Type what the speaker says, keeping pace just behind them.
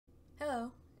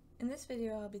In this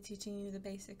video, I'll be teaching you the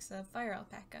basics of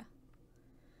FireAlpaca.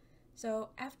 So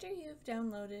after you've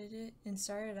downloaded it and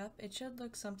started up, it should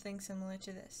look something similar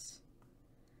to this.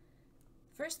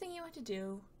 First thing you want to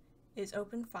do is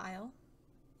open File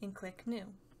and click New.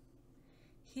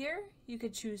 Here you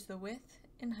could choose the width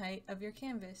and height of your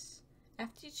canvas.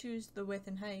 After you choose the width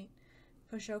and height,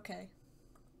 push OK.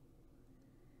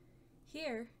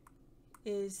 Here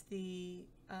is the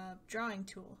drawing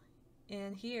tool,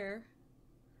 and here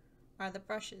are the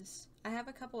brushes. I have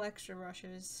a couple extra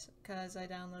brushes because I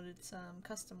downloaded some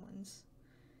custom ones.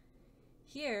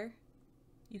 Here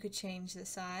you could change the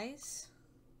size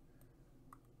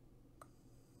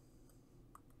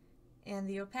and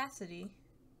the opacity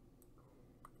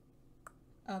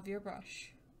of your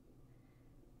brush.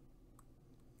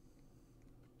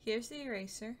 Here's the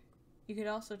eraser. You could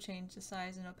also change the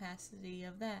size and opacity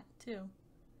of that too.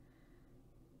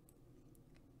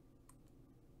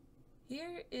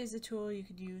 Here is a tool you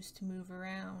could use to move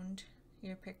around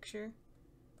your picture.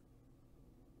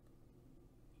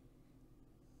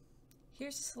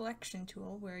 Here's a selection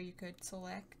tool where you could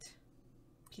select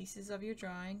pieces of your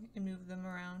drawing and move them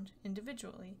around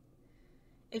individually.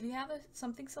 If you have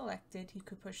something selected, you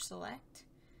could push select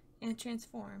and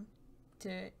transform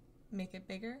to make it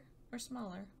bigger or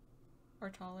smaller or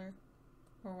taller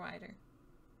or wider.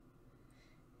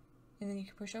 And then you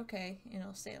can push OK and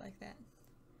it'll stay like that.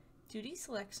 To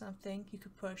deselect something, you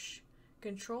could push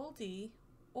Control D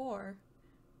or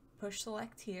push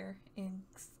select here and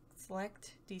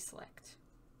select deselect.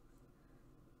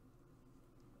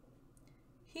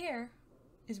 Here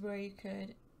is where you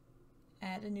could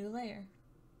add a new layer.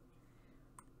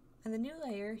 On the new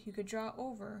layer, you could draw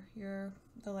over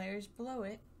the layers below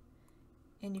it,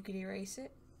 and you could erase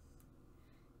it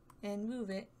and move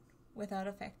it without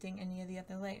affecting any of the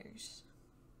other layers.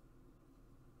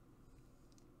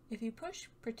 If you push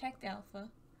Protect Alpha,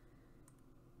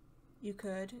 you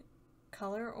could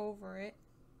color over it,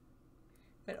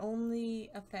 but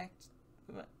only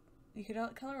you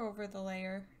could color over the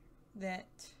layer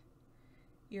that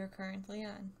you're currently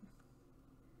on.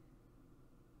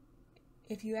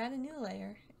 If you add a new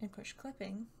layer and push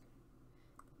Clipping,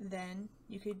 then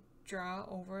you could draw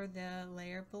over the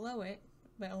layer below it,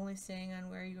 but only staying on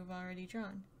where you've already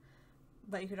drawn.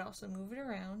 But you could also move it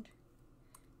around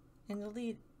and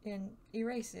delete and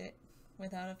erase it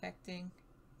without affecting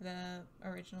the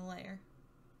original layer.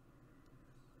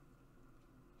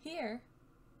 Here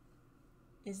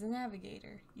is the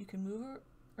navigator. You can move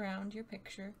around your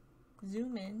picture,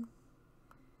 zoom in,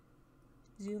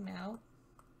 zoom out,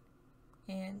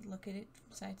 and look at it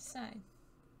from side to side.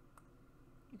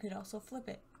 You could also flip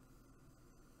it.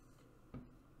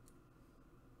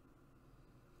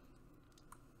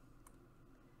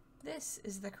 This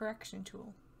is the correction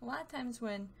tool. A lot of times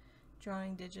when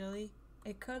drawing digitally,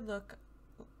 the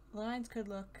lines could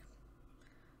look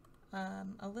a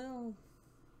little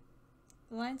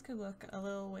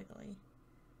wiggly.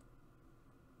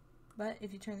 But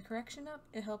if you turn the correction up,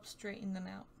 it helps straighten them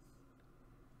out.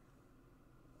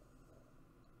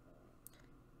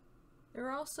 There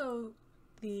are also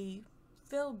the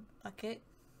fill bucket,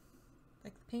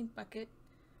 like the paint bucket,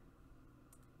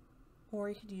 or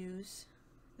you could use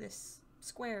this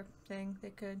square thing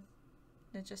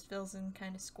that just fills in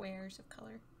kind of squares of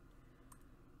color.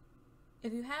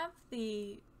 If you have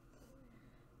the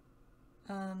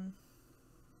pen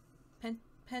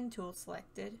tool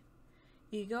selected,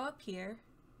 you go up here,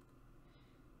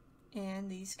 and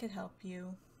these could help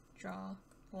you draw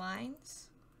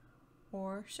lines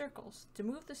or circles. To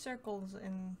move the circles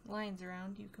and lines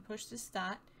around, you could push this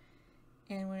dot,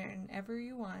 and wherever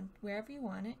you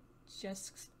want it,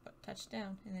 just touch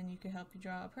down, and then you can help you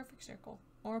draw a perfect circle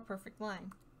or a perfect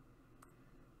line.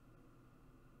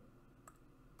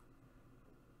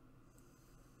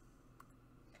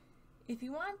 If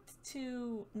you want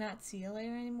to not see a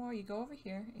layer anymore, you go over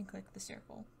here and click the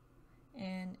circle,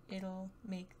 and it'll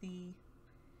make the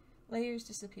layers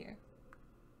disappear.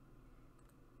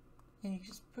 And you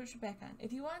just push it back on.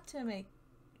 If you want to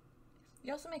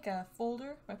you also make a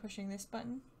folder by pushing this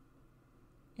button,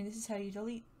 and this is how you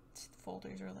delete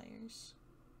folders or layers.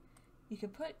 You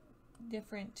could put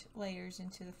different layers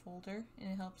into the folder,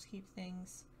 and it helps keep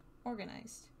things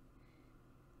organized.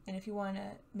 And if you want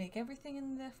to make everything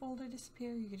in the folder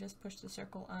disappear, you could just push the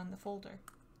circle on the folder.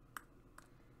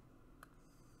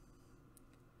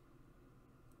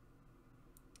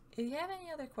 If you have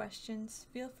any other questions,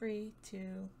 feel free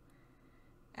to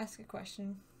ask a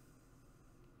question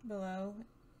below,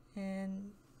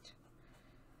 and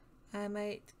I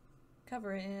might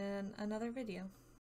cover it in another video.